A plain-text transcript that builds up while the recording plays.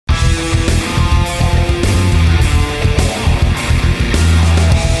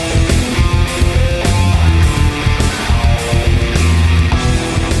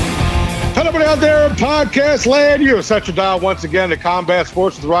Podcast land, you have set your dial once again to Combat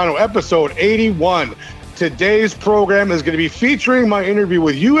Sports with Rhino, episode 81. Today's program is going to be featuring my interview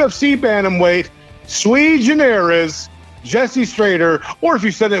with UFC Bantamweight Sui Generis Jesse Strader, or if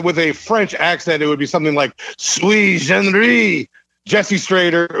you said it with a French accent, it would be something like Sui Generis Jesse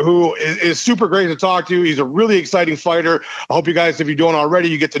Strader, who is super great to talk to. He's a really exciting fighter. I hope you guys, if you don't already,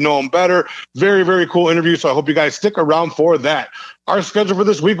 you get to know him better. Very, very cool interview, so I hope you guys stick around for that. Our schedule for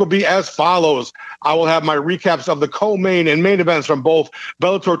this week will be as follows. I will have my recaps of the co-main and main events from both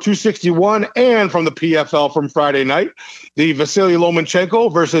Bellator 261 and from the PFL from Friday night. The Vasily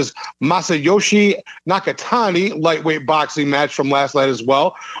Lomachenko versus Masayoshi Nakatani lightweight boxing match from last night as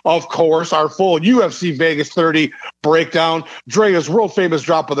well. Of course, our full UFC Vegas 30 breakdown. Drea's world-famous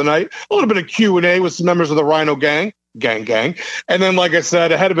drop of the night. A little bit of Q&A with some members of the Rhino Gang. And then, like I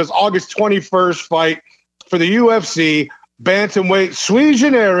said, ahead of his August 21st fight for the UFC Bantamweight, Sui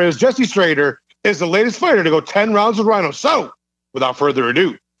Generis Jesse Strader is the latest fighter to go 10 rounds with Rhino. So, without further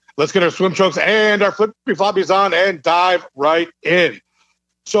ado, let's get our swim trunks and our flippy floppies on and dive right in.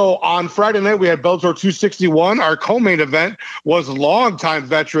 So, on Friday night, we had Bellator 261. Our co-main event was longtime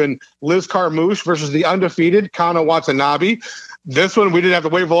veteran Liz Carmouche versus the undefeated Kana Watanabe. This one, we didn't have to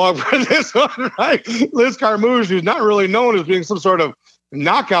wait for long for this one, right? Liz Carmouche, who's not really known as being some sort of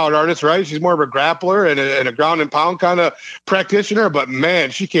knockout artist, right? She's more of a grappler and a ground and pound kind of practitioner, but man,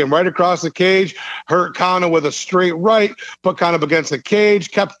 she came right across the cage, hurt Kana with a straight right, put Kana up against the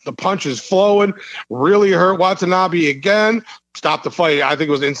cage, kept the punches flowing, really hurt Watanabe again, stopped the fight. I think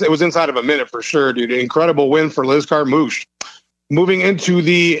it was inside of a minute for sure, dude. Incredible win for Liz Carmouche. Moving into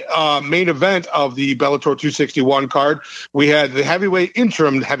the main event of the Bellator 261 card, we had the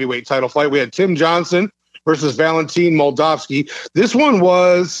interim heavyweight title fight. We had Tim Johnson versus Valentin Moldavsky. This one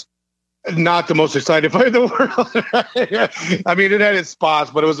was not the most exciting fight in the world. I mean, it had its spots,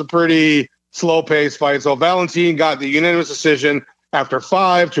 but it was a pretty slow-paced fight. So Valentin got the unanimous decision after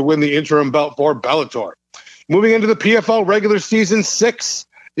 5 to win the interim belt for Bellator. Moving into the PFL regular season 6,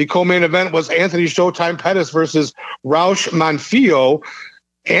 the co-main event was Anthony Showtime Pettis versus Raush Manfio.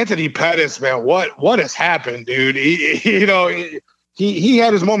 Anthony Pettis, man, what has happened, dude? He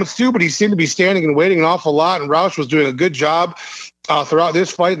had his moments too, but he seemed to be standing and waiting an awful lot, and Raush was doing a good job throughout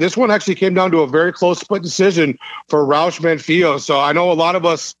this fight. This one actually came down to a very close split decision for Raush Manfio. So I know a lot of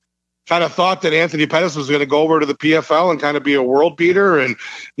us kind of thought that Anthony Pettis was going to go over to the PFL and kind of be a world beater and,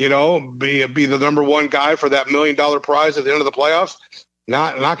 be the number one guy for that $1 million prize at the end of the playoffs.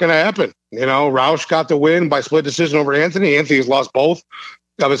 Not going to happen. Raush got the win by split decision over Anthony. Anthony's lost both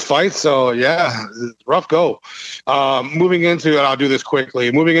of his fights, so yeah, rough go. Moving into, and I'll do this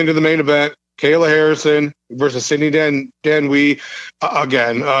quickly, moving into the main event, Kayla Harrison versus Sydney Danui.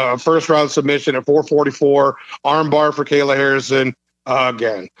 Again, first round submission at 444, armbar for Kayla Harrison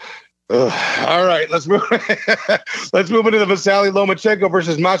again. All right, let's move into the Vasily Lomachenko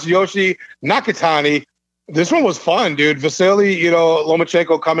versus Masayoshi Nakatani. This one was fun, dude. Vasily,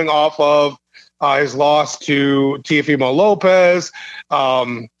 Lomachenko coming off of his loss to Teofimo Lopez.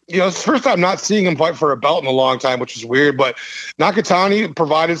 It's the first time not seeing him fight for a belt in a long time, which is weird. But Nakatani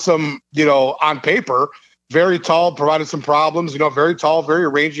provided some, on paper, very tall, provided some problems. Very tall, very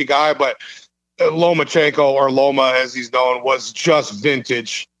rangy guy. But Lomachenko, or Loma as he's known, was just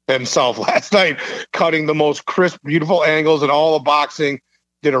vintage himself last night, cutting the most crisp, beautiful angles in all of boxing.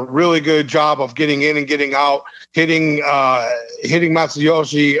 Did a really good job of getting in and getting out, hitting Masayoshi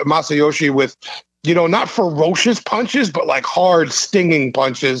with, not ferocious punches, but like hard stinging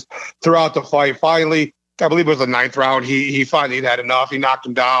punches throughout the fight. Finally, I believe it was the 9th round. He finally had enough. He knocked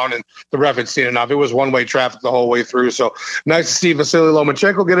him down, and the ref had seen enough. It was one-way traffic the whole way through. So nice to see Vasily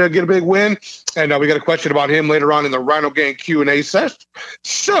Lomachenko get a big win. And we got a question about him later on in the Rhino Gang Q&A session.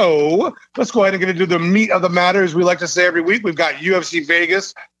 So let's go ahead and get into the meat of the matter. As we like to say every week, we've got UFC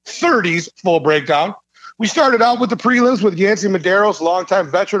Vegas 30's full breakdown. We started out with the prelims with Yancy Medeiros,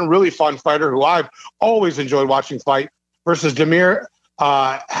 longtime veteran, really fun fighter who I've always enjoyed watching fight, versus Damir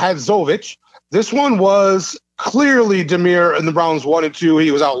Hadzovic. This one was clearly Damir in the rounds 1 and 2.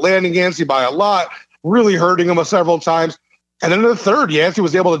 He was outlanding Yancy by a lot, really hurting him several times. And then in the third, Yancy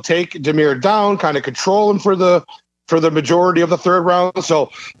was able to take Damir down, kind of control him for the majority of the third round.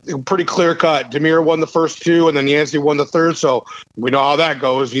 So pretty clear cut. Damir won the first 2, and then Yancy won the third. So we know how that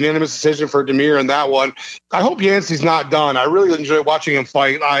goes. Unanimous decision for Damir in that one. I hope Yancy's not done. I really enjoy watching him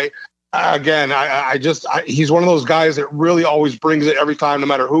fight. He's one of those guys that really always brings it every time, no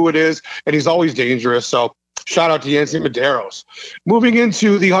matter who it is, and he's always dangerous. So shout out to Yancy Medeiros. Moving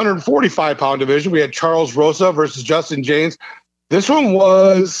into the 145-pound division, we had Charles Rosa versus Justin James. This one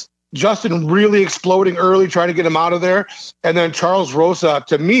was Justin really exploding early, trying to get him out of there. And then Charles Rosa,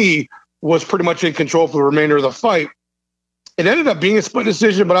 to me, was pretty much in control for the remainder of the fight. It ended up being a split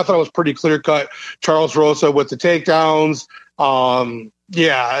decision, but I thought it was pretty clear-cut. Charles Rosa with the takedowns. With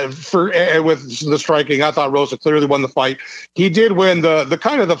the striking, I thought Rosa clearly won the fight. He did win the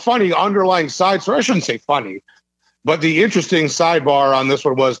kind of the funny underlying side, so I shouldn't say funny, but the interesting sidebar on this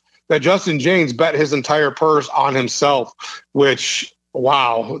one was that Justin James bet his entire purse on himself, which,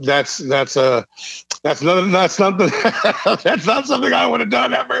 wow, that's not something that's not something I would have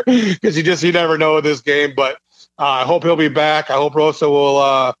done ever, because you never know in this game. But I hope he'll be back. I hope Rosa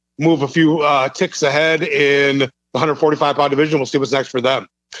will move a few ticks ahead in the 145-pound division. We'll see what's next for them.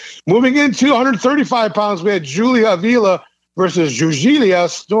 Moving into 135 pounds, we had Julia Avila versus Julia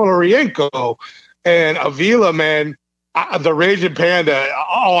Stolorienko. And Avila, man, the Raging Panda,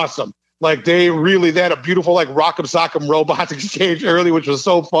 awesome. Like, they had a beautiful, like, rock'em sock'em robots exchange early, which was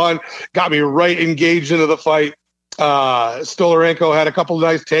so fun. Got me right engaged into the fight. Stolorienko had a couple of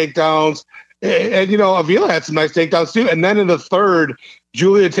nice takedowns. And, Avila had some nice takedowns, too. And then in the third,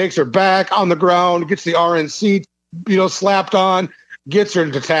 Julia takes her back on the ground, gets the RNC, slapped on, gets her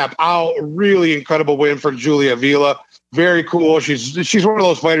to tap out. Really incredible win for Julia Avila. Very cool. She's one of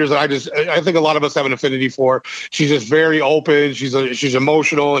those fighters that I think a lot of us have an affinity for. She's just very open. She's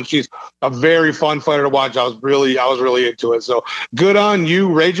emotional, and she's a very fun fighter to watch. I was really into it. So good on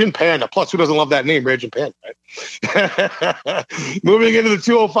you, Raging Panda. Plus, who doesn't love that name, Raging Panda? Right? Moving into the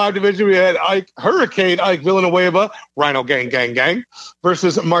 205 division, we had Hurricane Ike Villanueva, Rhino Gang,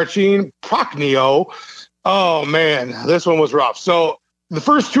 versus Marcin Prachnio. Oh man, this one was rough. So the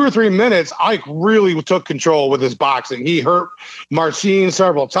first 2 or 3 minutes, Ike really took control with his boxing. He hurt Marcin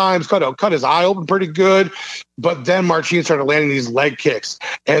several times, cut his eye open pretty good. But then Marcin started landing these leg kicks,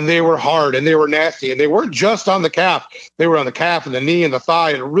 and they were hard and they were nasty. And they weren't just on the calf. They were on the calf and the knee and the thigh.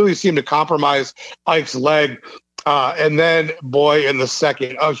 And it really seemed to compromise Ike's leg. And then, boy, in the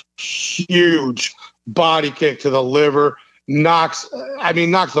second, a huge body kick to the liver. Knocks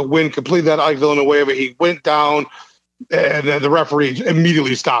the wind completely out of Ike Villanueva. He went down. And the referee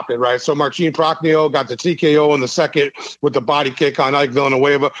immediately stopped it, right? So Marcin Prachnio got the TKO in the second with the body kick on Ike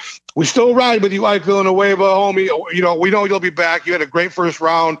Villanueva. We still ride with you, Ike Villanueva, homie. We know you'll be back. You had a great first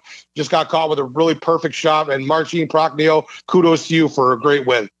round. Just got caught with a really perfect shot. And Marcin Prachnio, kudos to you for a great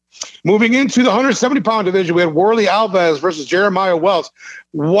win. Moving into the 170-pound division, we had Worley Alves versus Jeremiah Wells.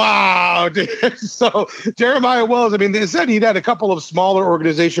 Wow. So Jeremiah Wells, they said he'd had a couple of smaller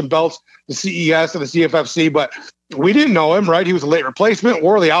organization belts, the CES and the CFFC, but we didn't know him, right? He was a late replacement.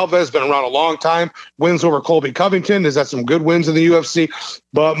 Worley Alves has been around a long time. Wins over Colby Covington. Has had some good wins in the UFC.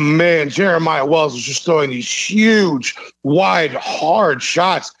 But, man, Jeremiah Wells was just throwing these huge, wide, hard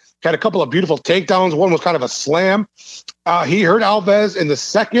shots. Had a couple of beautiful takedowns. One was kind of a slam. He hurt Alves in the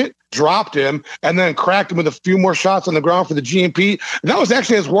second, dropped him, and then cracked him with a few more shots on the ground for the GMP. And that was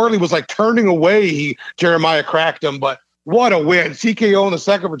actually as Worley was like turning away, Jeremiah cracked him. But what a win. TKO in the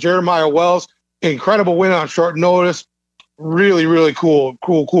second for Jeremiah Wells. Incredible win on short notice. Really, really cool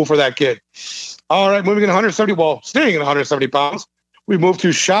for that kid. All right, moving in staying at 170 pounds, we move to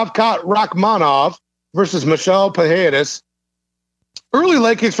Shavkat Rakhmonov versus Michel Pereira. Early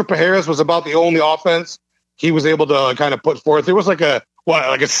leg kicks for Pereira was about the only offense he was able to kind of put forth. It was like a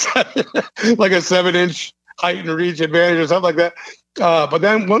 7-inch height and reach advantage or something like that. But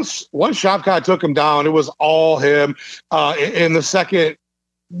then once Shavkat took him down, it was all him. In the second,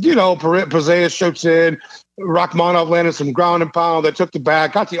 Pereira shoots in. Rakhmonov landed some ground and pound that took the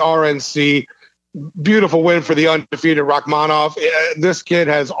back, got the RNC. Beautiful win for the undefeated Rakhmonov. This kid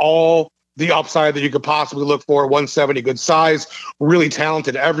has all the upside that you could possibly look for. 170, good size, really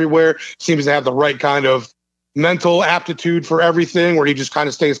talented everywhere. Seems to have the right kind of mental aptitude for everything, where he just kind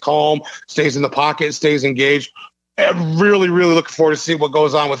of stays calm, stays in the pocket, stays engaged. And really, really looking forward to see what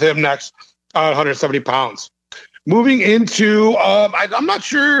goes on with him next at 170 pounds. Moving into, I'm not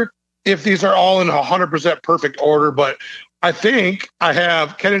sure if these are all in 100% perfect order, but I think I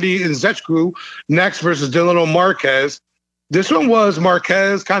have Kennedy Nzechukwu next versus Dilano Marquez. This one was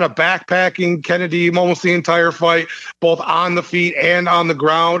Marquez kind of backpacking Kennedy almost the entire fight, both on the feet and on the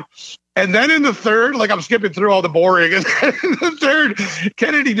ground. And then in the third, like, I'm skipping through all the boring. And in the third,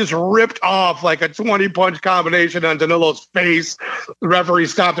 Kennedy just ripped off like a 20-punch combination on Danilo's face. The referee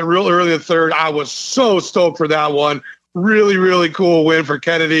stopped it real early in the third. I was so stoked for that one. Really, really cool win for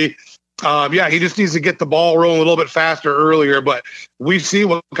Kennedy. He just needs to get the ball rolling a little bit faster earlier, but we see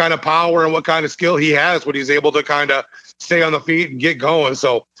what kind of power and what kind of skill he has when he's able to kind of stay on the feet and get going.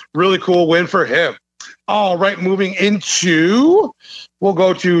 So really cool win for him. All right, moving into, we'll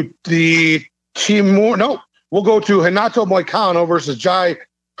go to Renato Moicano versus Jai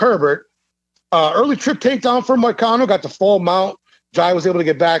Herbert. Early trip takedown for Moicano, got the full mount. Jai was able to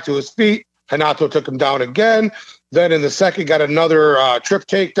get back to his feet. Renato took him down again. Then in the second, got another trip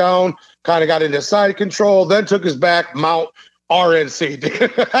takedown, kind of got into side control, then took his back mount RNC.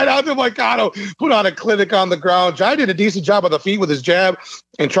 Renato Moicano put on a clinic on the ground. Jai did a decent job on the feet with his jab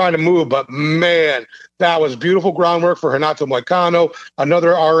and trying to move, but man, that was beautiful groundwork for Renato Moicano.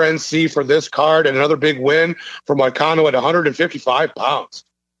 Another RNC for this card and another big win for Moicano at 155 pounds.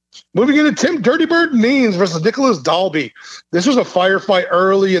 Moving into Tim Dirty Bird Means versus Nicholas Dalby. This was a firefight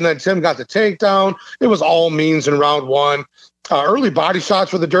early, and then Tim got the takedown. It was all Means in round one. Early body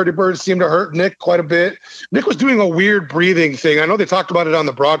shots for the Dirty Bird seemed to hurt Nick quite a bit. Nick was doing a weird breathing thing. I know they talked about it on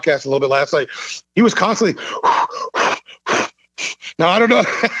the broadcast a little bit last night. He was constantly... Now, I don't know.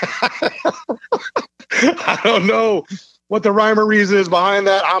 I don't know what the rhyme or reason is behind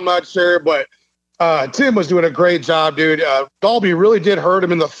that. I'm not sure, but Tim was doing a great job, dude. Dalby really did hurt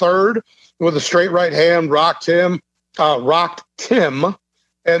him in the third with a straight right hand, rocked Tim,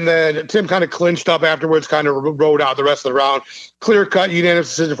 and then Tim kind of clinched up afterwards, kind of rode out the rest of the round. Clear-cut, unanimous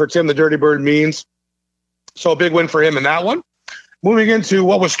decision for Tim, the Dirty Bird Means. So a big win for him in that one. Moving into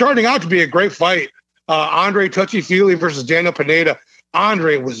what was starting out to be a great fight, Andre Touchy-Feely versus Daniel Pineda.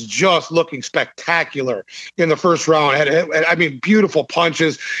 Andre was just looking spectacular in the first round. Beautiful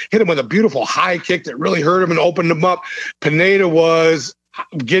punches, hit him with a beautiful high kick that really hurt him and opened him up. Pineda was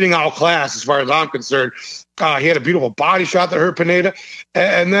getting outclassed as far as I'm concerned. He had a beautiful body shot that hurt Pineda.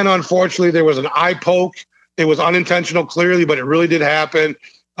 And then, unfortunately, there was an eye poke. It was unintentional, clearly, but it really did happen.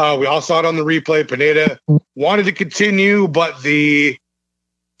 We all saw it on the replay. Pineda wanted to continue, but the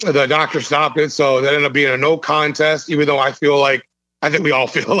doctor stopped it, so that ended up being a no contest, even though I think we all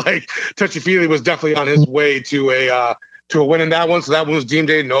feel like Touchy-Feely was definitely on his way to a win in that one, so that one was deemed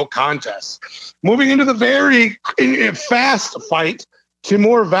a no contest. Moving into the very fast fight,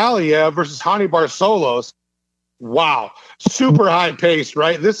 Timur Valiev versus Hani Barcelos. Wow, super high paced,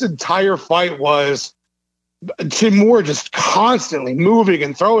 right? This entire fight was Timur just constantly moving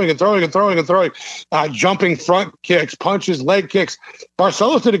and throwing, jumping front kicks, punches, leg kicks.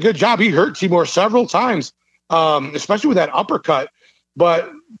 Barcelos did a good job. He hurt Timur several times, especially with that uppercut.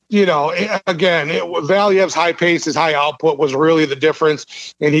 But, Valiev's high pace, his high output was really the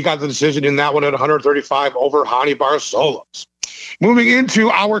difference, and he got the decision in that one at 135 over Hani Barcelos. Moving into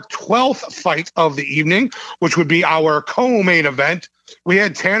our 12th fight of the evening, which would be our co-main event, we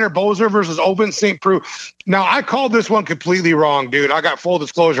had Tanner Boser versus Ovince St. Preux. Now, I called this one completely wrong, dude. I got full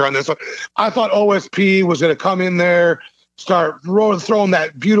disclosure on this one. I thought OSP was going to come in there, start throwing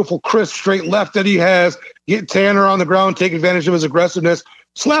that beautiful, crisp, straight left that he has, get Tanner on the ground, take advantage of his aggressiveness,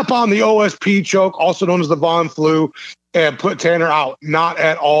 slap on the OSP choke, also known as the Von Flu, and put Tanner out. Not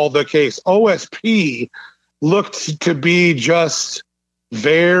at all the case. OSP looked to be just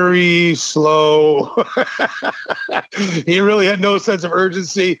very slow. He really had no sense of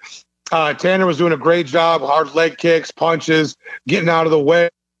urgency. Tanner was doing a great job, hard leg kicks, punches, getting out of the way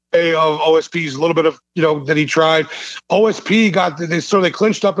of OSP's little bit of, that he tried. OSP they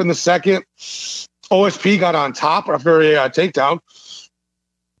clinched up in the second. OSP got on top after a takedown.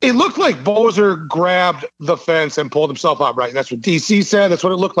 It looked like Boser grabbed the fence and pulled himself out, right? That's what DC said. That's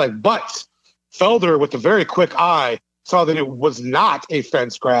what it looked like. But Felder, with a very quick eye, saw that it was not a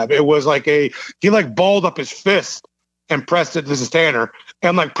fence grab. It was like he balled up his fist and pressed it. This is Tanner,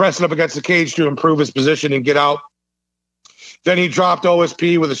 and pressed it up against the cage to improve his position and get out. Then he dropped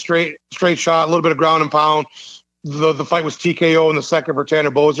OSP with a straight shot, a little bit of ground and pound. The fight was TKO in the second for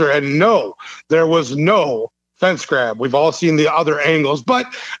Tanner Boser, and no, there was no fence grab. We've all seen the other angles, but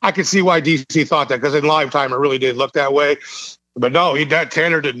I can see why DC thought that, because in live time it really did look that way. But no,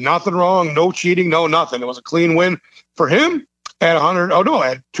 Tanner did nothing wrong, no cheating, no nothing. It was a clean win for him at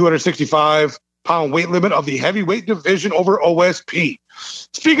 265-pound weight limit of the heavyweight division over OSP.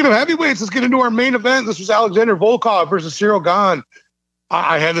 Speaking of heavyweights, let's get into our main event. This was Alexander Volkov versus Cyril Gane.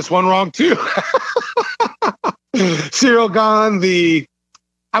 I had this one wrong too. Cyril Gane,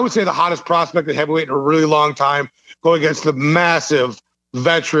 I would say the hottest prospect at heavyweight in a really long time, going against the massive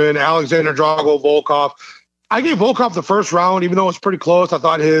veteran Alexander Drago Volkov. I gave Volkov the first round, even though it was pretty close. I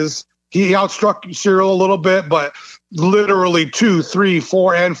thought he outstruck Cyril a little bit, but literally 2, 3,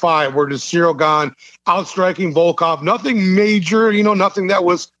 4, and 5 were just Cyril Gane outstriking Volkov. Nothing major, nothing that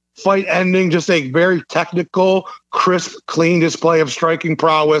was fight ending, just a very technical, crisp, clean display of striking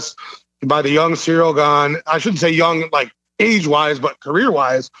prowess by the young Cyril Gane. I shouldn't say young, age-wise, but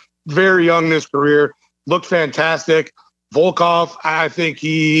career-wise, very young in his career. Looked fantastic. Volkov, I think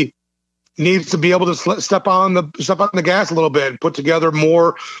he needs to be able to step on the gas a little bit and put together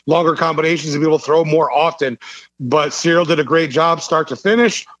more longer combinations and be able to throw more often. But Cyril did a great job start to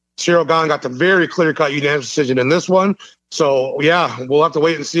finish. Cyril Gane got the very clear-cut unanimous decision in this one. So, yeah, we'll have to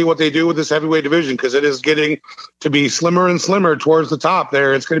wait and see what they do with this heavyweight division because it is getting to be slimmer and slimmer towards the top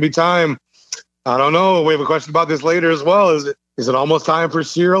there. It's going to be time. I don't know. We have a question about this later as well. Is it almost time for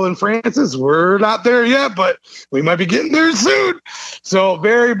Cyril and Francis? We're not there yet, but we might be getting there soon. So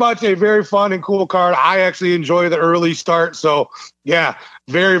very much a very fun and cool card. I actually enjoy the early start. So, yeah,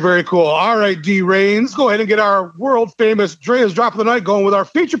 very, very cool. All right, D. Reigns, go ahead and get our world-famous Drea's Drop of the Night going with our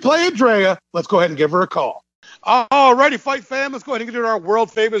feature player, Drea. Let's go ahead and give her a call. All righty, Fight Fam. Let's go ahead and get into our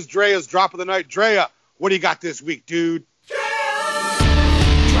world-famous Drea's Drop of the Night. Drea, what do you got this week, dude?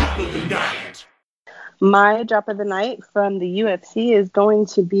 Drop of the Night. My drop of the night from the UFC is going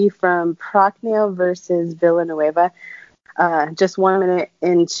to be from Prochnio versus Villanueva. Just 1 minute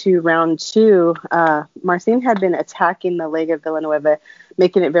into round 2, Marcin had been attacking the leg of Villanueva,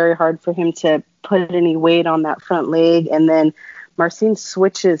 making it very hard for him to put any weight on that front leg. And then Marcin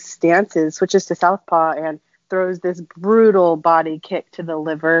switches stances, switches to southpaw, and throws this brutal body kick to the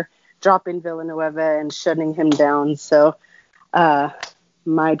liver, dropping Villanueva and shutting him down. So,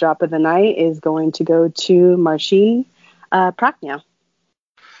 my drop of the night is going to go to Marcin Prochnio.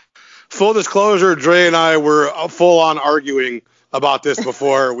 Full disclosure, Dre and I were full on arguing about this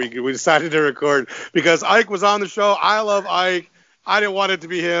before we decided to record because Ike was on the show. I love Ike. I didn't want it to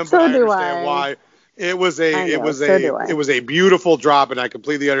be him, but I understand why. It was a beautiful drop, and I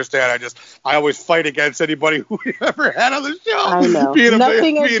completely understand. I always fight against anybody who we ever had on the show. I know.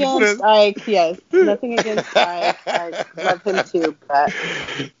 Nothing against Ike, yes. Nothing against Ike. I love him too, but...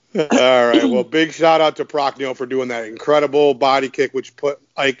 All right. Well, big shout out to Prochnio for doing that incredible body kick, which put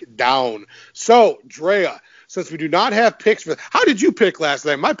Ike down. So, Drea, since we do not have picks for, how did you pick last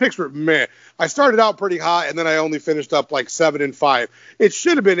night? My picks were meh. I started out pretty hot, and then I only finished up like 7-5. It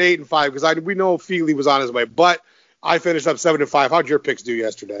should have been 8-5 because we know Feely was on his way, but I finished up 7-5. How'd your picks do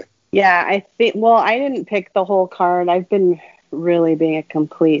yesterday? Yeah, I didn't pick the whole card. I've been really being a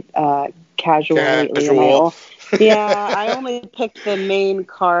complete casual lately. Yeah, I only picked the main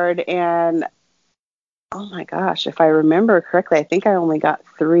card, and oh my gosh, if I remember correctly, I think I only got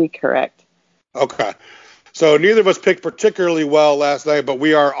 3 correct. Okay. So neither of us picked particularly well last night, but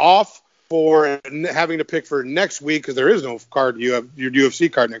we are off for having to pick for next week because there is no card. You have your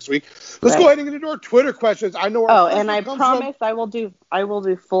UFC card next week. Let's go ahead and get into our Twitter questions. I know. And I promise I will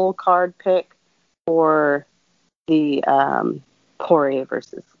do full card pick for the Poirier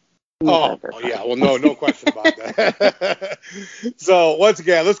versus. Oh, yeah. Well, no question about that. So, once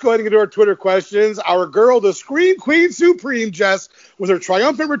again, let's go ahead and get to our Twitter questions. Our girl, the Scream Queen Supreme, Jess, with her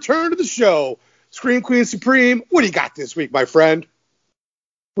triumphant return to the show. Scream Queen Supreme, what do you got this week, my friend?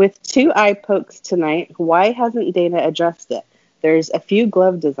 With 2 eye pokes tonight, why hasn't Dana addressed it? There's a few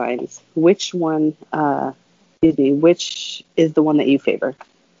glove designs. Which is the one that you favor?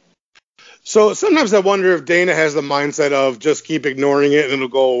 So sometimes I wonder if Dana has the mindset of just keep ignoring it and it'll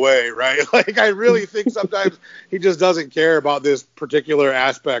go away, right? Like I really think sometimes he just doesn't care about this particular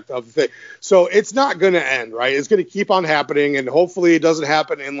aspect of the thing. So it's not going to end, right? It's going to keep on happening, and hopefully it doesn't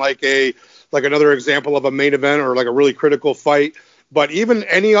happen in like another example of a main event or like a really critical fight. But even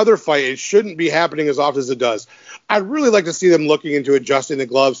any other fight, it shouldn't be happening as often as it does. I'd really like to see them looking into adjusting the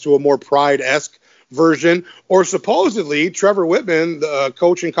gloves to a more Pride-esque version, or supposedly Trevor Whitman, the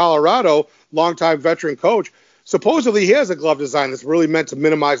coach in Colorado, longtime veteran coach, supposedly he has a glove design that's really meant to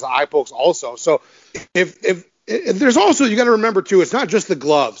minimize the eye pokes also. So if there's also, you got to remember too, it's not just the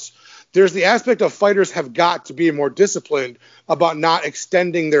gloves. There's the aspect of fighters have got to be more disciplined about not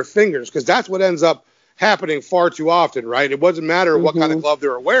extending their fingers, because that's what ends up happening far too often, right? It doesn't matter what kind of glove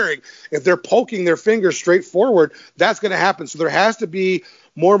they're wearing. If they're poking their fingers straight forward, that's going to happen. So there has to be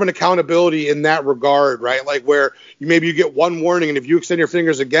more of an accountability in that regard, right? Like where maybe you get one warning, and if you extend your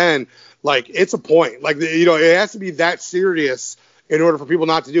fingers again, like it's a point. Like, it has to be that serious in order for people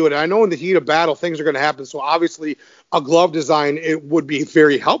not to do it. And I know in the heat of battle, things are going to happen. So obviously a glove design, it would be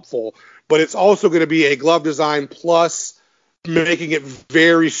very helpful, but it's also going to be a glove design plus making it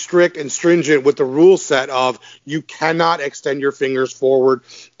very strict and stringent with the rule set of you cannot extend your fingers forward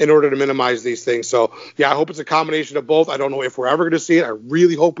in order to minimize these things. So, yeah, I hope it's a combination of both. I don't know if we're ever going to see it. I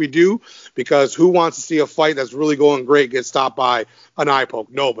really hope we do, because who wants to see a fight that's really going great get stopped by an eye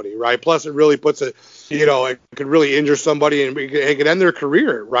poke? Nobody, right? Plus, it really puts it, it could really injure somebody and it could end their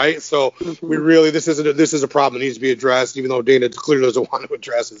career, right? So, this is a problem that needs to be addressed, even though Dana clearly doesn't want to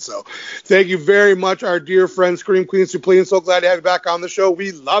address it. So, thank you very much, our dear friend, Scream Queen Supreme. So glad to have you back on the show.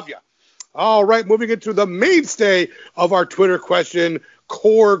 We love you. All right, moving into the mainstay of our Twitter question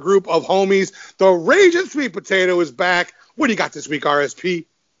core group of homies. The Raging Sweet Potato is back. What do you got this week, RSP?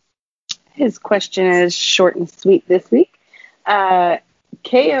 His question is short and sweet this week.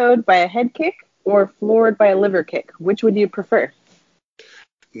 KO'd by a head kick or floored by a liver kick? Which would you prefer?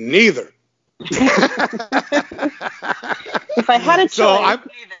 Neither. If I had a choice,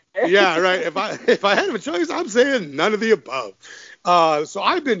 neither. Yeah, right. If I had a choice, I'm saying none of the above. So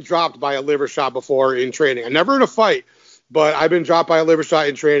I've been dropped by a liver shot before in training. I never in a fight, but I've been dropped by a liver shot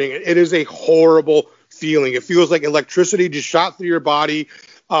in training. It is a horrible feeling. It feels like electricity just shot through your body.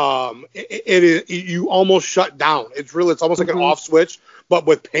 It is, you almost shut down. It's almost like an off switch, but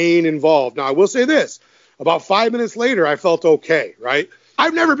with pain involved. Now I will say this: about 5 minutes later, I felt okay. Right.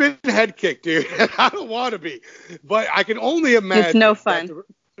 I've never been head kicked, dude. I don't want to be, but I can only imagine. It's no fun.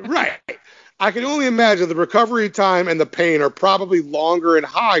 Right. I can only imagine the recovery time and the pain are probably longer and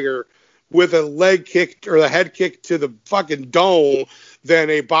higher with a leg kick or a head kick to the fucking dome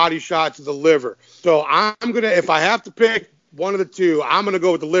than a body shot to the liver. So I'm going to, if I have to pick one of the two, I'm going to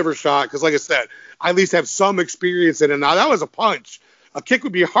go with the liver shot because, like I said, I at least have some experience in it. Now, that was a punch. A kick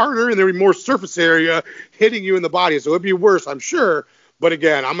would be harder and there would be more surface area hitting you in the body. So it would be worse, I'm sure. But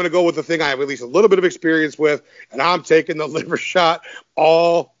again, I'm going to go with the thing I have at least a little bit of experience with, and I'm taking the liver shot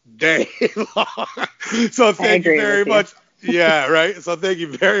all day long. So thank you very much. Yeah, right. So thank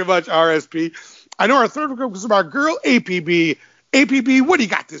you very much, RSP. I know our third group is our girl, APB. APB, what do you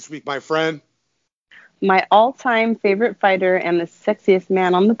got this week, my friend? My all-time favorite fighter and the sexiest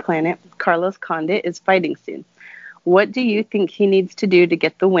man on the planet, Carlos Condit, is fighting soon. What do you think he needs to do to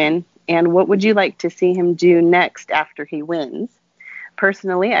get the win, and what would you like to see him do next after he wins?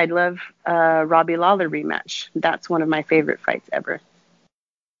 Personally, I'd love a Robbie Lawler rematch. That's one of my favorite fights ever.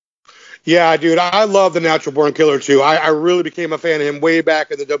 Yeah, dude, I love the Natural Born Killer, too. I really became a fan of him way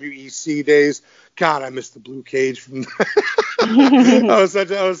back in the WEC days. God, I miss the blue cage from I was such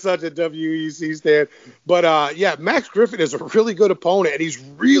a WEC stan. But, yeah, Max Griffin is a really good opponent, and he's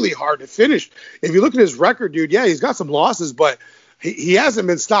really hard to finish. If you look at his record, dude, yeah, he's got some losses, but he hasn't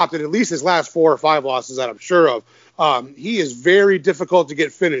been stopped in at least his last 4 or 5 losses that I'm sure of. He is very difficult to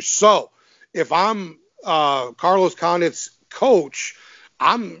get finished. So if I'm Carlos Condit's coach,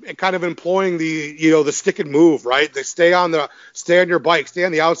 I'm kind of employing the stick and move, right? They stay on your bike, stay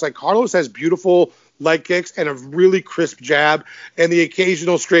on the outside. Carlos has beautiful leg kicks and a really crisp jab and the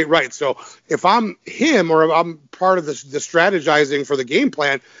occasional straight right. So if I'm him or I'm part of the strategizing for the game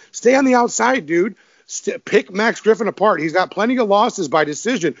plan, stay on the outside, dude. Pick Max Griffin apart. He's got plenty of losses by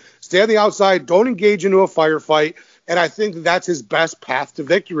decision. Stay on the outside. Don't engage into a firefight. And I think that's his best path to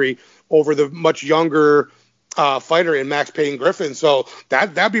victory over the much younger fighter in Max Payne Griffin. So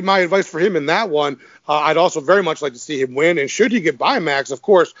that'd be my advice for him in that one. I'd also very much like to see him win. And should he get by Max, of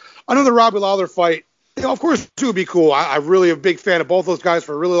course, another Robbie Lawler fight, of course, it would be cool. I really am a big fan of both those guys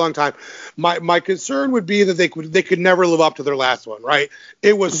for a really long time. My concern would be that they could never live up to their last one, right?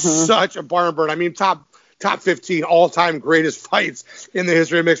 It was such a barn burn. I mean, top 15 all-time greatest fights in the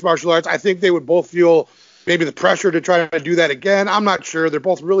history of mixed martial arts. I think they would both feel maybe the pressure to try to do that again. I'm not sure. They're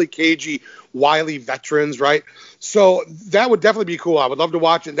both really cagey, wily veterans, right? So that would definitely be cool. I would love to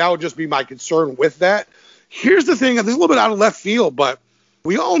watch it. That would just be my concern with that. Here's the thing. This is a little bit out of left field, but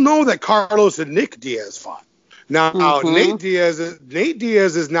we all know that Carlos and Nick Diaz fought. Now, Nate Diaz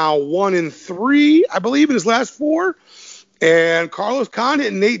is now 1-3, I believe, in his last 4. And Carlos Condit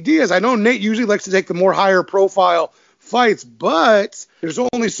and Nate Diaz, I know Nate usually likes to take the more higher profile fights, but there's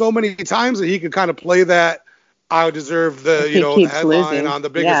only so many times that he could kind of play that I deserve the, the headline losing on the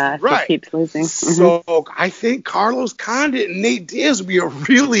biggest. Yeah, right. He keeps losing. So I think Carlos Condit and Nate Diaz would be a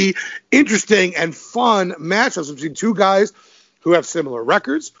really interesting and fun matchup between two guys who have similar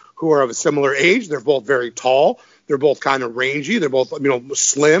records, who are of a similar age. They're both very tall. They're both kind of rangy. They're both,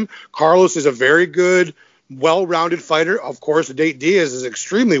 slim. Carlos is a very good, well-rounded fighter. Of course, Nate Diaz is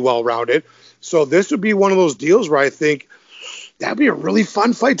extremely well-rounded. So this would be one of those deals where I think that'd be a really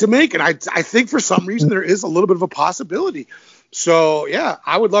fun fight to make. And I think for some reason there is a little bit of a possibility. So, yeah,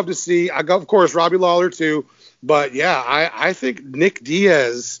 I would love to see, of course, Robbie Lawler too. But, yeah, I think Nate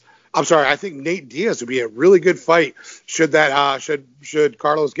Diaz would be a really good fight should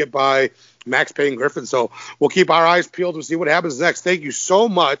Carlos get by Max Payne Griffin. So we'll keep our eyes peeled to see what happens next. Thank you so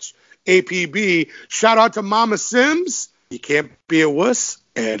much, APB. Shout out to Mama Sims. You can't be a wuss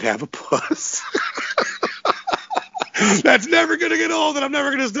and have a puss. That's never going to get old, and I'm never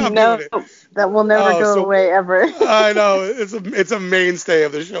going to stop doing it. That will never go away ever. I know. It's a mainstay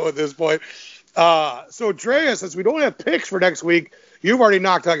of the show at this point. So, Drea, since we don't have picks for next week, you've already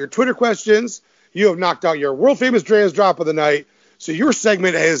knocked out your Twitter questions. You have knocked out your world-famous Drea's Drop of the Night. So your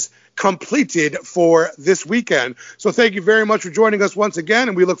segment is completed for this weekend. So thank you very much for joining us once again,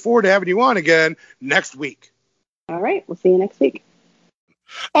 and we look forward to having you on again next week. All right. We'll see you next week.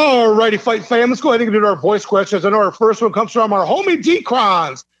 All righty, Fight Fam. Let's go ahead and get into our voice questions. I know our first one comes from our homie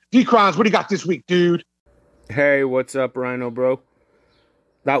D-Crons D-Crons, what do you got this week, dude? Hey, what's up, Rhino bro?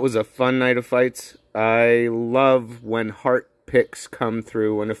 That was a fun night of fights. I love when heart picks come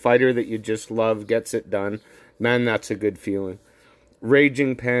through, when a fighter that you just love gets it done. Man, that's a good feeling.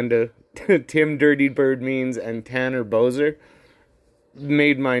 Raging Panda, Tim Dirty Bird Means, and Tanner Bozer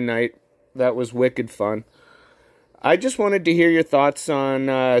made my night. That was wicked fun. I just wanted to hear your thoughts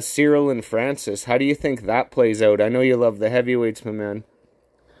on Cyril and Francis. How do you think that plays out? I know you love the heavyweights, my man.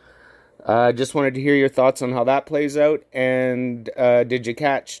 Just wanted to hear your thoughts on how that plays out. And did you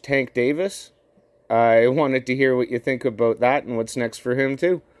catch Tank Davis? I wanted to hear what you think about that and what's next for him,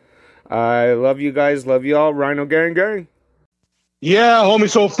 too. I love you guys. Love you all. Rhino Gang Gang. Yeah, homie.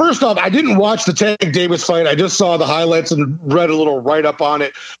 So first off, I didn't watch the Tank Davis fight. I just saw the highlights and read a little write-up on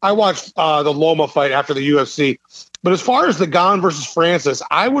it. I watched the Loma fight after the UFC. But as far as the Gane versus Francis,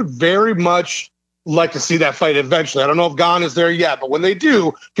 I would very much like to see that fight eventually. I don't know if Gane is there yet, but when they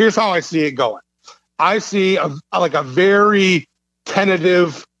do, here's how I see it going. I see a very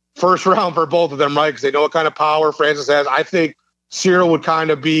tentative first round for both of them, right? Because they know what kind of power Francis has. I think Cyril would kind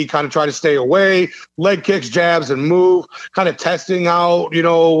of try to stay away, leg kicks, jabs, and move, kind of testing out,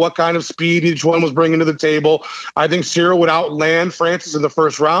 what kind of speed each one was bringing to the table. I think Cyril would outland Francis in the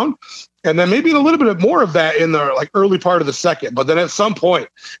first round. And then maybe a little bit more of that in the early part of the second. But then at some point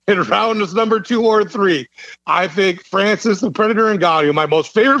in round number 2 or 3, I think Francis, the Predator Ngannou, my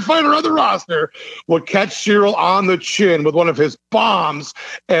most favorite fighter on the roster, would catch Cyril on the chin with one of his bombs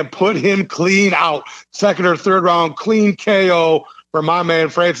and put him clean out. Second or third round, clean KO for my man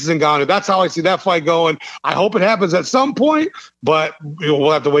Francis Ngannou. That's how I see that fight going. I hope it happens at some point, but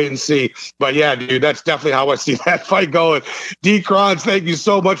we'll have to wait and see. But yeah, dude, that's definitely how I see that fight going. D-Crons, thank you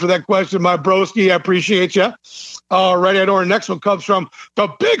so much for that question, my broski. I appreciate you. Alrighty, I know our next one comes from the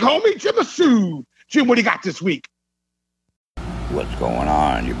big homie, Jim. Jim, what do you got this week? What's going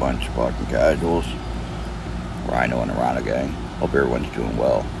on, you bunch of fucking casuals? Rhino and the Rhino Gang. Hope everyone's doing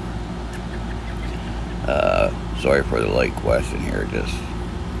well. Sorry for the late question here.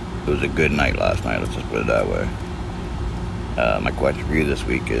 It was a good night last night, let's just put it that way. My question for you this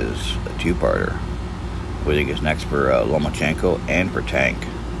week is a two-parter. What do you think is next for Lomachenko and for Tank?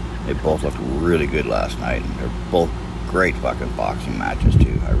 They both looked really good last night, and they're both great fucking boxing matches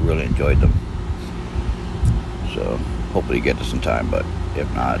too. I really enjoyed them. So hopefully you get to some time, but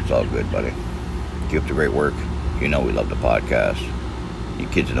if not, it's all good, buddy. Keep up the great work. You know we love the podcast. You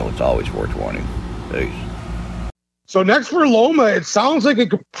kids know it's always 420. Peace. So next for Loma, it sounds like it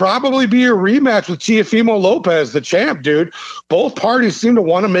could probably be a rematch with Teofimo Lopez, the champ, dude. Both parties seem to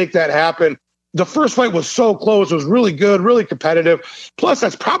want to make that happen. The first fight was so close. It was really good, really competitive. Plus,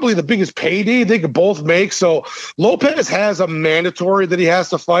 that's probably the biggest payday they could both make. So Lopez has a mandatory that he has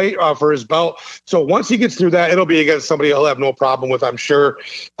to fight for his belt. So once he gets through that, it'll be against somebody he'll have no problem with, I'm sure.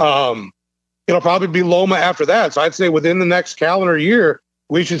 It'll probably be Loma after that. So I'd say within the next calendar year,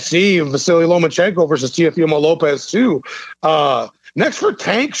 we should see Vasily Lomachenko versus Teofimo Lopez too. Next for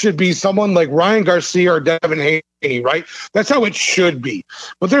Tank should be someone like Ryan Garcia or Devin Haney, right? That's how it should be.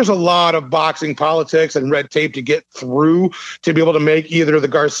 But there's a lot of boxing politics and red tape to get through to be able to make either the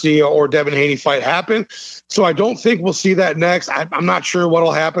Garcia or Devin Haney fight happen. So I don't think we'll see that next. I'm not sure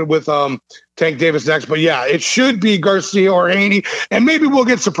what'll happen with Tank Davis next, but yeah, it should be Garcia or Haney, and maybe we'll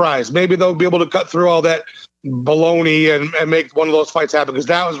get surprised. Maybe they'll be able to cut through all that baloney and make one of those fights happen, because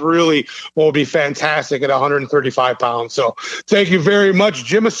that was really what would be fantastic at 135 pounds. So thank you very much,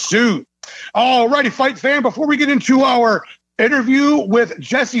 Jim Asu. All righty, fight fan, before we get into our interview with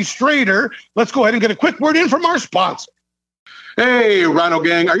Jesse Strader, let's go ahead and get a quick word in from our sponsor. Hey, Rhino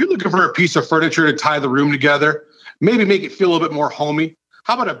Gang, are you looking for a piece of furniture to tie the room together? Maybe make it feel a little bit more homey?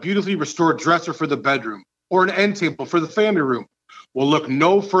 How about a beautifully restored dresser for the bedroom or an end table for the family room? Well, look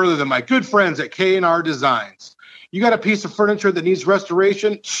no further than my good friends at K&R Designs. You got a piece of furniture that needs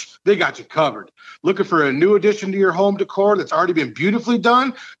restoration? They got you covered. Looking for a new addition to your home decor that's already been beautifully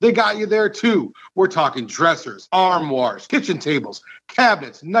done? They got you there too. We're talking dressers, armoires, kitchen tables,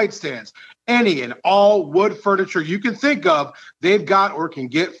 cabinets, nightstands, any and all wood furniture you can think of, they've got or can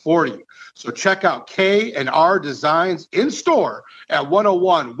get for you. So check out K&R Designs in store at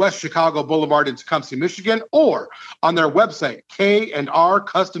 101 West Chicago Boulevard in Tecumseh, Michigan, or on their website,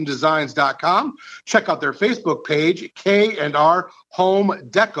 KandRCustomDesigns.com. Check out their Facebook page, K&R Home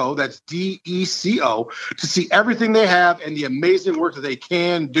Deco, that's DECO, to see everything they have and the amazing work that they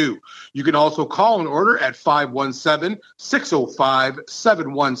can do. You can also call an order at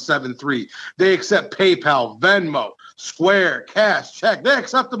 517-605-7173. They accept PayPal, Venmo, Square, cash, check. They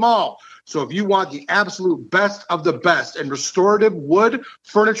accept them all. So if you want the absolute best of the best and restorative wood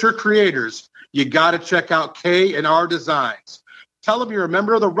furniture creators, you got to check out K&R Designs. Tell them you're a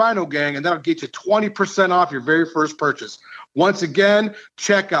member of the Rhino Gang, and that'll get you 20% off your very first purchase. Once again,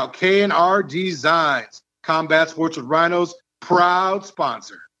 check out K&R Designs, Combat Sports with Rhinos, proud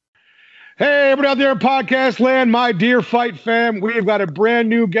sponsor. Hey, everybody out there in podcast land, my dear fight fam, we've got a brand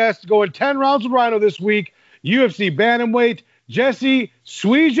new guest going 10 rounds with Rhino this week, UFC Bantamweight Jesse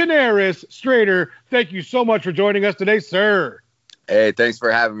Strader. Thank you so much for joining us today, sir. Hey, thanks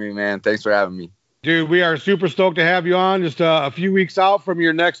for having me, man. Thanks for having me. Dude, we are super stoked to have you on just a few weeks out from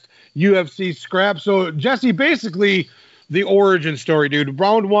your next UFC scrap. So, Jesse, basically the origin story, dude.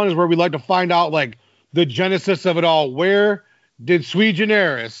 Round one is where we like to find out, like, the genesis of it all. Where did Sui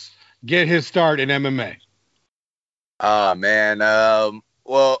Generis get his start in MMA?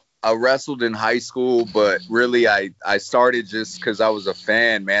 Well, I wrestled in high school, but really I started just because I was a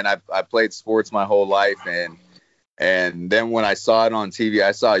fan, man. I played sports my whole life, and then when I saw it on TV,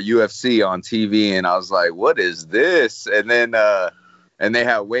 I saw UFC on TV, and I was like, what is this? And then and they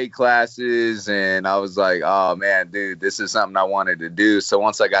had weight classes, and I was like, oh, man, dude, this is something I wanted to do. So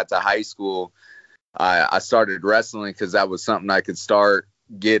once I got to high school, I started wrestling because that was something I could start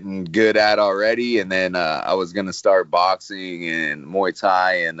getting good at already. And then I was going to start boxing and Muay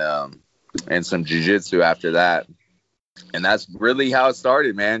Thai and some jiu-jitsu after that. And that's really how it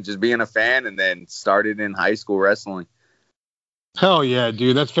started, man. Just being a fan, and then started in high school wrestling. Hell yeah,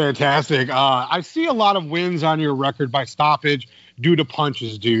 dude. That's fantastic. I see a lot of wins on your record by stoppage due to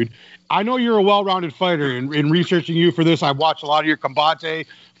punches, dude. I know you're a well-rounded fighter. In researching you for this, I've watched a lot of your combate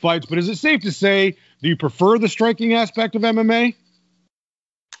fights, but is it safe to say, do you prefer the striking aspect of MMA?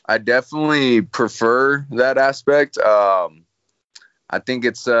 I definitely prefer that aspect. I think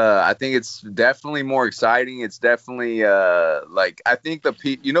it's definitely more exciting. It's definitely I think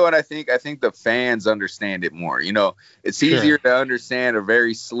you know what I think? I think the fans understand it more. You know, it's easier to understand a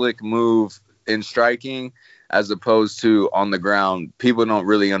very slick move in striking as opposed to on the ground. People don't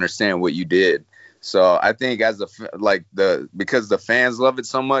really understand what you did. So I think because the fans love it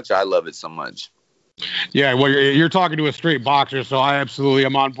so much, I love it so much. Yeah, well, you're talking to a straight boxer, so I absolutely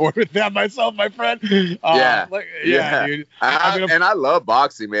am on board with that myself, my friend. Dude. I love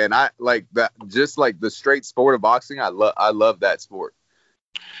boxing, man. I like that, just like the straight sport of boxing. I love that sport.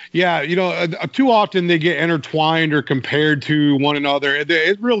 Yeah, you know, too often they get intertwined or compared to one another.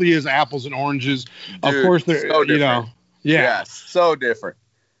 It really is apples and oranges. Dude, of course, they're so different. So different.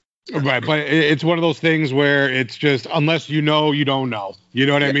 Right, but it's one of those things where it's just, unless you know, you don't know. You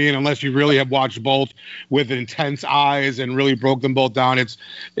know what I mean? Unless you really have watched both with intense eyes and really broke them both down, it's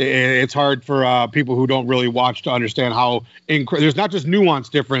hard for people who don't really watch to understand how there's not just nuance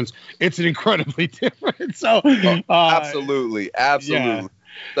difference; it's an incredibly different. So, absolutely. Yeah.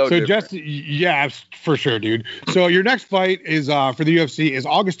 So Jesse, for sure, dude. So your next fight is for the UFC is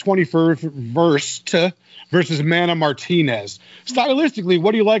August 21st versus Mana Martinez. Stylistically,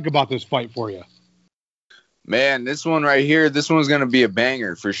 what do you like about this fight for you? Man, this one right here, this one's going to be a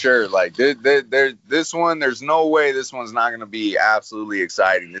banger for sure. Like, this one, there's no way this one's not going to be absolutely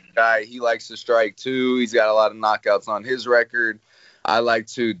exciting. This guy, he likes to strike too. He's got a lot of knockouts on his record. I like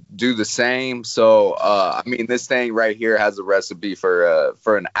to do the same. So, I mean, this thing right here has a recipe for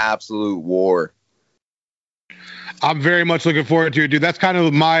an absolute war. I'm very much looking forward to it, dude. That's kind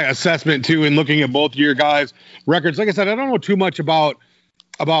of my assessment too in looking at both of your guys' records. Like I said, I don't know too much about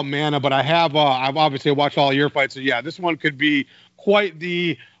Mana, but I've obviously watched all your fights. So yeah, this one could be quite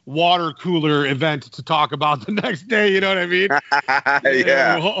the water cooler event to talk about the next day. You know what I mean?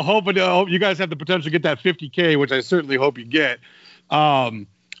 Yeah. Hope you guys have the potential to get that 50K, which I certainly hope you get. So,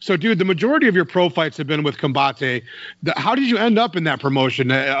 dude, the majority of your pro fights have been with Combate. How did you end up in that promotion,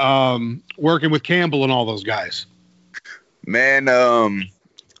 working with Campbell and all those guys? Man,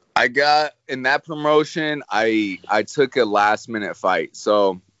 I got in that promotion. I took a last minute fight.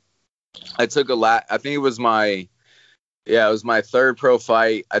 So I took I think it was my third pro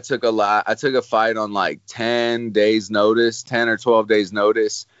fight. I took a fight on like 10 days notice, 10 or 12 days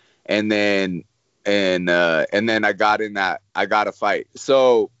notice. And then I got a fight.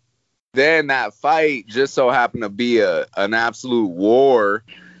 So then that fight just so happened to be an absolute war,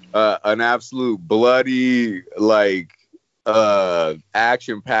 an absolute bloody, like,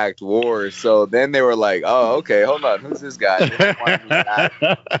 action-packed war. So then they were like, oh, okay, hold on, who's this guy? And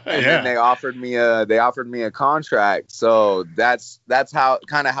then they offered me a contract. So that's how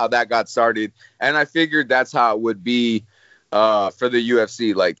that got started. And I figured that's how it would be for the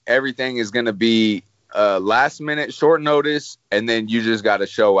UFC. Like, everything is going to be last minute, short notice, and then you just got to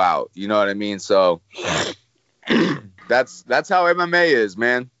show out. You know what I mean? So that's how MMA is,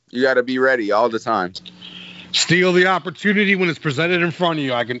 man. You got to be ready all the time. Steal the opportunity when it's presented in front of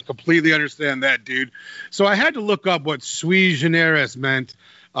you. I can completely understand that, dude. So I had to look up what sui generis meant,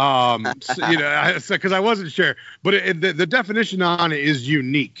 because I wasn't sure. But the definition on it is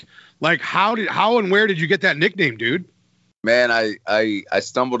unique. Like, how and where did you get that nickname, dude? Man, I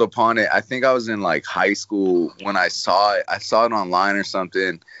stumbled upon it. I think I was in like high school when I saw it. I saw it online or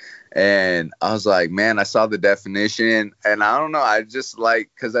something. And I was like, man, I saw the definition, and I don't know. I just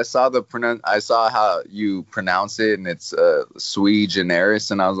because I saw I saw how you pronounce it, and it's sui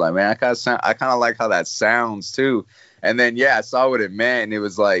generis, and I was like, man, I kind of like how that sounds too. And then I saw what it meant, and it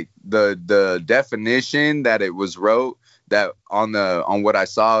was like the definition that it was wrote that on what I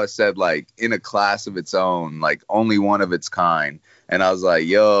saw, it said like in a class of its own, like only one of its kind. And I was like,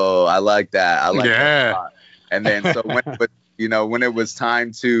 yo, I like that. I like that a lot. And then so when it was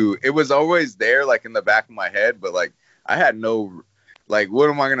time to, it was always there, like in the back of my head, but like I had no, like, what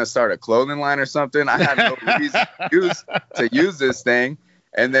am I going to start, a clothing line or something? I had no reason to use this thing.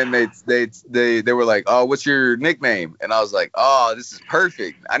 And then they were like, oh, what's your nickname? And I was like, oh, this is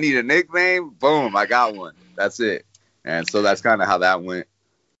perfect. I need a nickname. Boom, I got one. That's it. And so that's kind of how that went.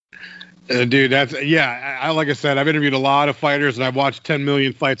 Dude, like I said, I've interviewed a lot of fighters, and I've watched 10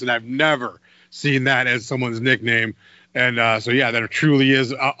 million fights, and I've never seen that as someone's nickname. And that truly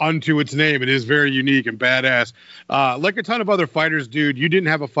is unto its name. It is very unique and badass. Like a ton of other fighters, dude, you didn't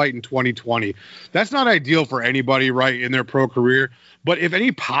have a fight in 2020. That's not ideal for anybody, right, in their pro career. But if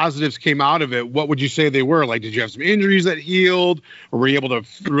any positives came out of it, what would you say they were? Like, did you have some injuries that healed, or were you able to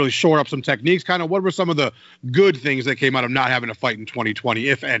really shore up some techniques? Kind of, what were some of the good things that came out of not having a fight in 2020,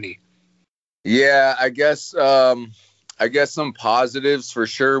 if any? Yeah, I guess some positives for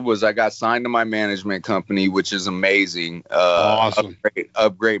sure was I got signed to my management company, which is amazing. Awesome.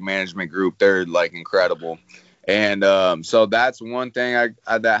 Upgrade management group. They're like incredible. And so that's one thing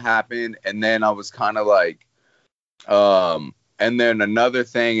that happened. And then I was kind of like, and then another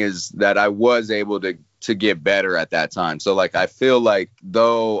thing is that I was able to get better at that time. So like, I feel like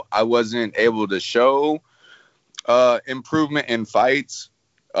though I wasn't able to show improvement in fights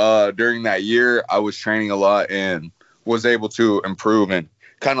during that year, I was training a lot and was able to improve and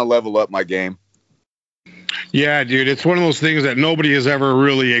kind of level up my game. Yeah, dude, it's one of those things that nobody has ever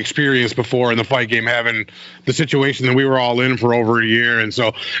really experienced before in the fight game, having the situation that we were all in for over a year. And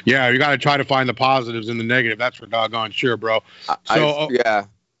so, yeah, you got to try to find the positives in the negative. That's for doggone sure, bro.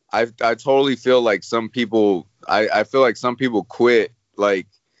 I totally feel like some people, I feel like some people quit. Like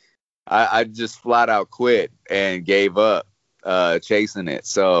I just flat out quit and gave up chasing it.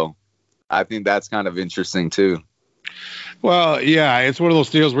 So I think that's kind of interesting too. Well, yeah, it's one of those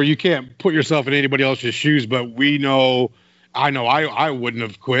deals where you can't put yourself in anybody else's shoes, but I wouldn't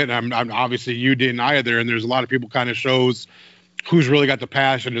have quit. I'm obviously you didn't either. And there's a lot of people kind of shows who's really got the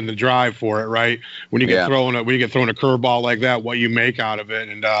passion and the drive for it, right? When you get thrown a curveball like that, what you make out of it.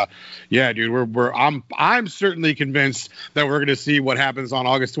 And dude, I'm certainly convinced that we're going to see what happens on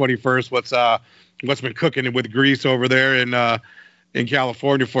August 21st. What's been cooking with grease over there in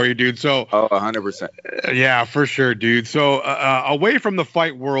California for you, dude. So 100%. Yeah, for sure, dude. So away from the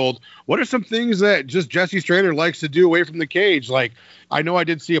fight world, what are some things that just Jesse Strader likes to do away from the cage? Like, I know I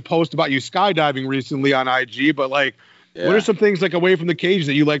did see a post about you skydiving recently on IG, but like, what are some things like away from the cage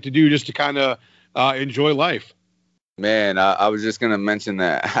that you like to do just to kind of enjoy life? Man, I was just going to mention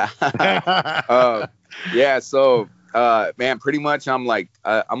that. So man, pretty much I'm like,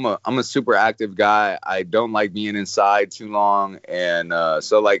 I'm a super active guy. I don't like being inside too long. And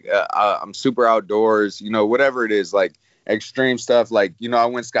I'm super outdoors, whatever it is, like extreme stuff. Like, I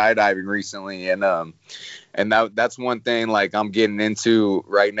went skydiving recently, and that's one thing like I'm getting into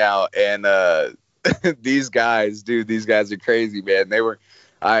right now. And these guys are crazy, man.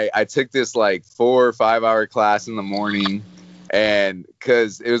 I took this like 4 or 5 hour class in the morning. And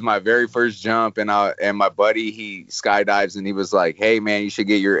because it was my very first jump, and my buddy, he skydives, and he was like, "Hey man, you should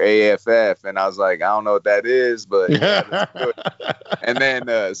get your AFF." And I was like, "I don't know what that is, but yeah, let's do it." And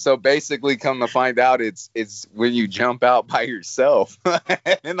then so basically, come to find out, it's when you jump out by yourself.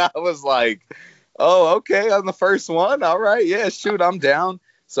 And I was like, "Oh, okay, I'm the first one. All right, yeah, shoot, I'm down."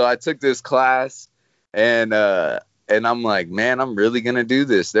 So I took this class, and I'm like, man, I'm really going to do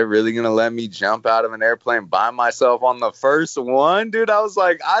this. They're really going to let me jump out of an airplane by myself on the first one? Dude, I was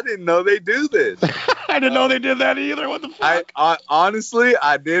like, I didn't know they do this. I didn't know they did that either. What the fuck? I honestly,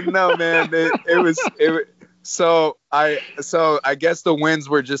 I didn't know, man. So I guess the winds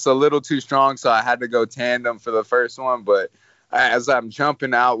were just a little too strong, so I had to go tandem for the first one. But as I'm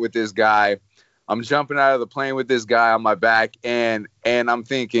jumping out with this guy, I'm jumping out of the plane with this guy on my back, and I'm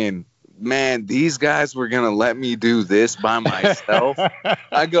thinking, man, these guys were going to let me do this by myself.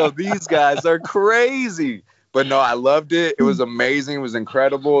 I go, these guys are crazy. But no, I loved it. It was amazing. It was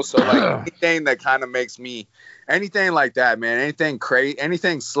incredible. So like anything that kind of makes me, anything like that, man. Anything crazy,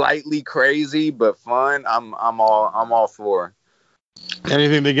 anything slightly crazy but fun. I'm all for.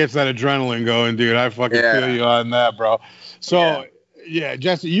 Anything that gets that adrenaline going, dude. I fucking feel you on that, bro. So yeah,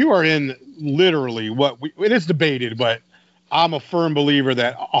 Jesse, you are in literally it is debated, but I'm a firm believer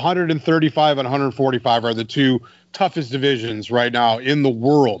that 135 and 145 are the two toughest divisions right now in the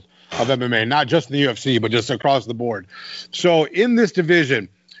world of MMA, not just in the UFC, but just across the board. So in this division,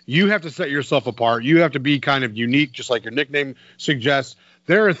 you have to set yourself apart. You have to be kind of unique, just like your nickname suggests.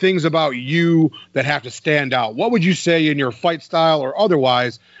 There are things about you that have to stand out. What would you say in your fight style or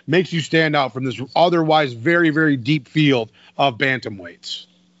otherwise makes you stand out from this otherwise very, very deep field of bantamweights?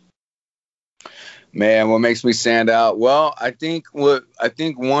 Man, what makes me stand out? Well, I think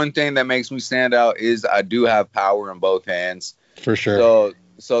one thing that makes me stand out is I do have power in both hands. For sure.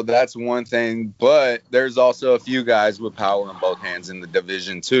 So that's one thing, but there's also a few guys with power in both hands in the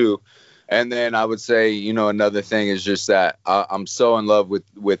division too. And then I would say, you know, another thing is just that I'm so in love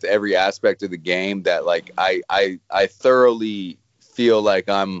with every aspect of the game that like I thoroughly feel like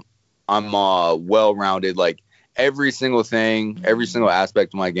I'm well-rounded. Like every single thing, every single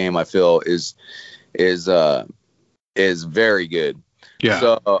aspect of my game, I feel is very good. Yeah.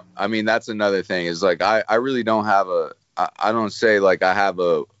 So I mean, that's another thing is like I really don't have I don't say like I have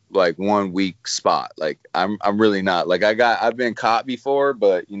a like 1 weak spot. Like I'm really not. Like I've been caught before,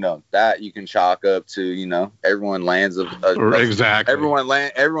 but you know that you can chalk up to, you know, everyone lands exactly.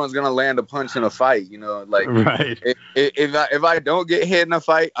 Everyone's gonna land a punch in a fight. You know, like right. If I don't get hit in a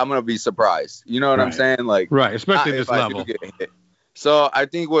fight, I'm gonna be surprised. You know what I'm saying? Like right, especially this level. So I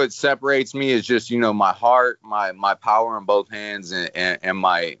think what separates me is just, you know, my heart, my power in both hands, and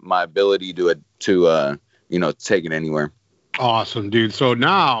my ability to you know, take it anywhere. Awesome, dude. So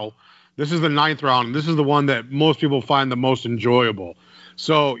now this is the 9th round, and this is the one that most people find the most enjoyable.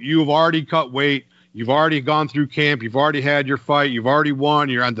 So you've already cut weight. You've already gone through camp. You've already had your fight. You've already won.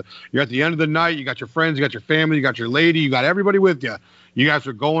 You're at the end of the night. You got your friends. You got your family. You got your lady. You got everybody with you. You guys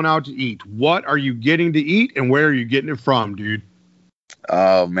are going out to eat. What are you getting to eat, and where are you getting it from, dude?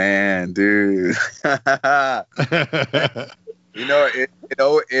 Oh man, dude. You know,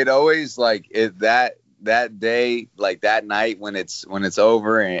 it always like that day, like that night when it's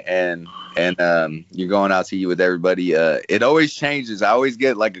over and you're going out to eat with everybody, it always changes. I always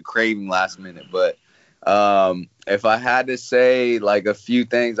get like a craving last minute, but if I had to say like a few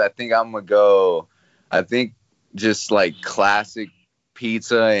things, I think I'm gonna go, I think just like classic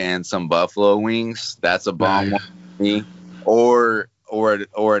pizza and some buffalo wings. That's a bomb one for me. Or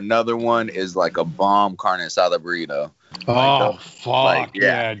another one is like a bomb carne asada burrito. Oh, fuck. Like,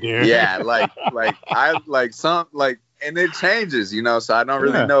 yeah, dude. Yeah, like I like some like, and it changes, you know, so I don't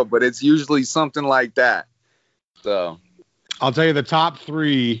really know, but it's usually something like that. So I'll tell you the top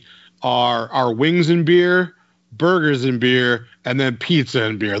 3 are wings and beer, burgers and beer, and then pizza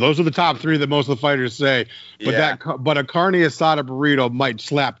and beer. Those are the top 3 that most of the fighters say. But but a carne asada burrito might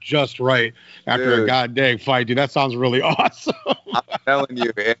slap just right after a goddamn fight, dude. That sounds really awesome. I'm telling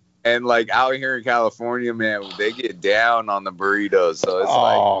you, and like out here in California, man, they get down on the burritos,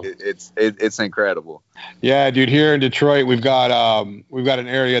 so it's it's incredible. Yeah, dude. Here in Detroit, we've got an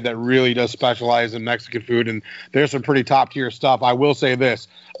area that really does specialize in Mexican food, and there's some pretty top tier stuff. I will say this: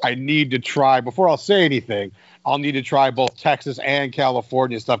 I need to try before I'll say anything. I'll need to try both Texas and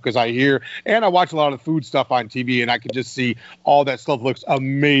California stuff because I hear and I watch a lot of food stuff on TV, and I can just see all that stuff looks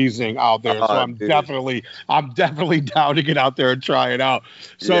amazing out there. So I'm definitely down to get out there and try it out.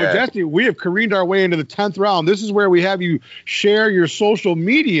 So Jesse, we have careened our way into the 10th round. This is where we have you share your social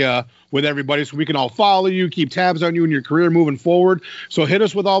media with everybody so we can all follow you, keep tabs on you and your career moving forward. So hit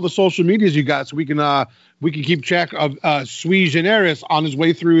us with all the social medias you got so we can keep track of Sui Generis on his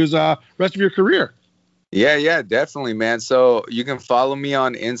way through his rest of your career. Yeah, definitely, man. So you can follow me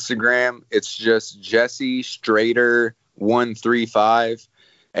on Instagram. It's just Jesse Strader 135.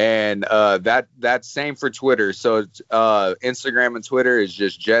 And that's same for Twitter. So Instagram and Twitter is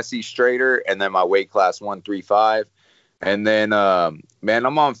just Jesse Strader, and then my weight class 135. And then man,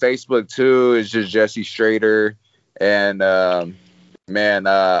 I'm on Facebook too. It's just Jesse Strader. And I'm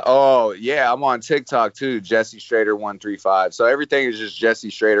on TikTok too, Jesse Strader 135. So everything is just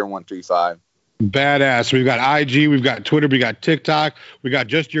Jesse Strader 135. Badass. We've got IG, we've got Twitter, we got TikTok, we got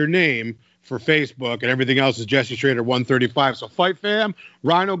just your name for Facebook, and everything else is Jesse Strader 135. So Fight Fam,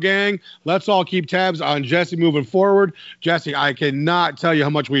 Rhino Gang, let's all keep tabs on Jesse moving forward. Jesse, I cannot tell you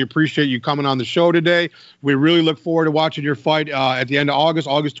how much we appreciate you coming on the show today. We really look forward to watching your fight at the end of August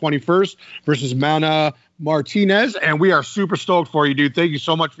 21st versus Mana Martinez, and we are super stoked for you, dude. Thank you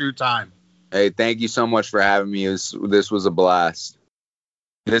so much for your time. Hey, thank you so much for having me. This was a blast.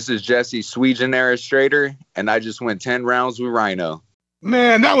 This is Jesse Strader, and I just went 10 rounds with Rhino.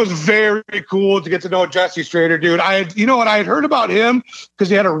 Man, that was very cool to get to know Jesse Strader, dude. I had heard about him because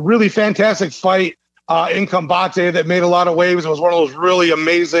he had a really fantastic fight in Combate that made a lot of waves. It was one of those really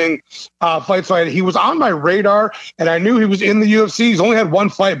amazing fights. So he was on my radar, and I knew he was in the UFC. He's only had one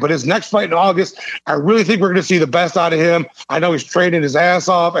fight, but his next fight in August, I really think we're going to see the best out of him. I know he's training his ass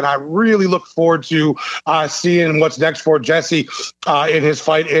off, and I really look forward to seeing what's next for Jesse in his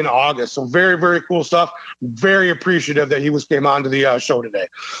fight in August. So very, very cool stuff. Very appreciative that he came on to the show today.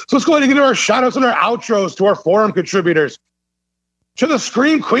 So let's go ahead and get to our shout-outs and our outros to our forum contributors. To the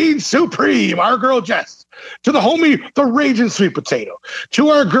Scream Queen Supreme, our girl Jess. To the homie, the Raging Sweet Potato. To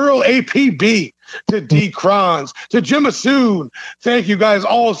our girl APB. To D. Crons. To Jim Asoon. Thank you guys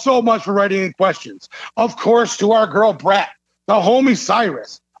all so much for writing in questions. Of course, to our girl Brat. The homie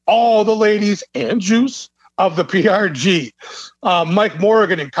Cyrus. All the ladies and Juice of the PRG. Mike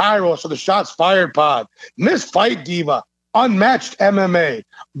Morgan and Cairo. So the Shots Fired Pod. Miss Fight Diva. Unmatched MMA,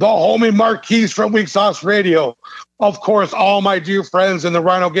 the homie Marquise from Weak Sauce Radio. Of course, all my dear friends in the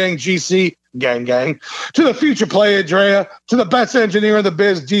Rhino Gang GC, gang, to the future player, Drea, to the best engineer in the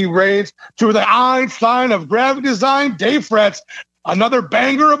biz, D. Raids, to the Einstein of graphic design, Dave Fretz. Another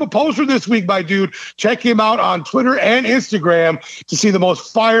banger of a poster this week, my dude. Check him out on Twitter and Instagram to see the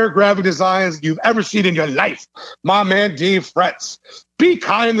most fire graphic designs you've ever seen in your life. My man, Dave Fretz. Be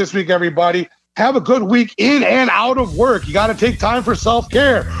kind this week, everybody. Have a good week in and out of work. You got to take time for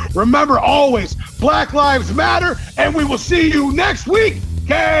self-care. Remember always, Black Lives Matter, and we will see you next week.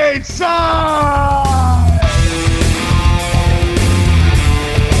 Gate side!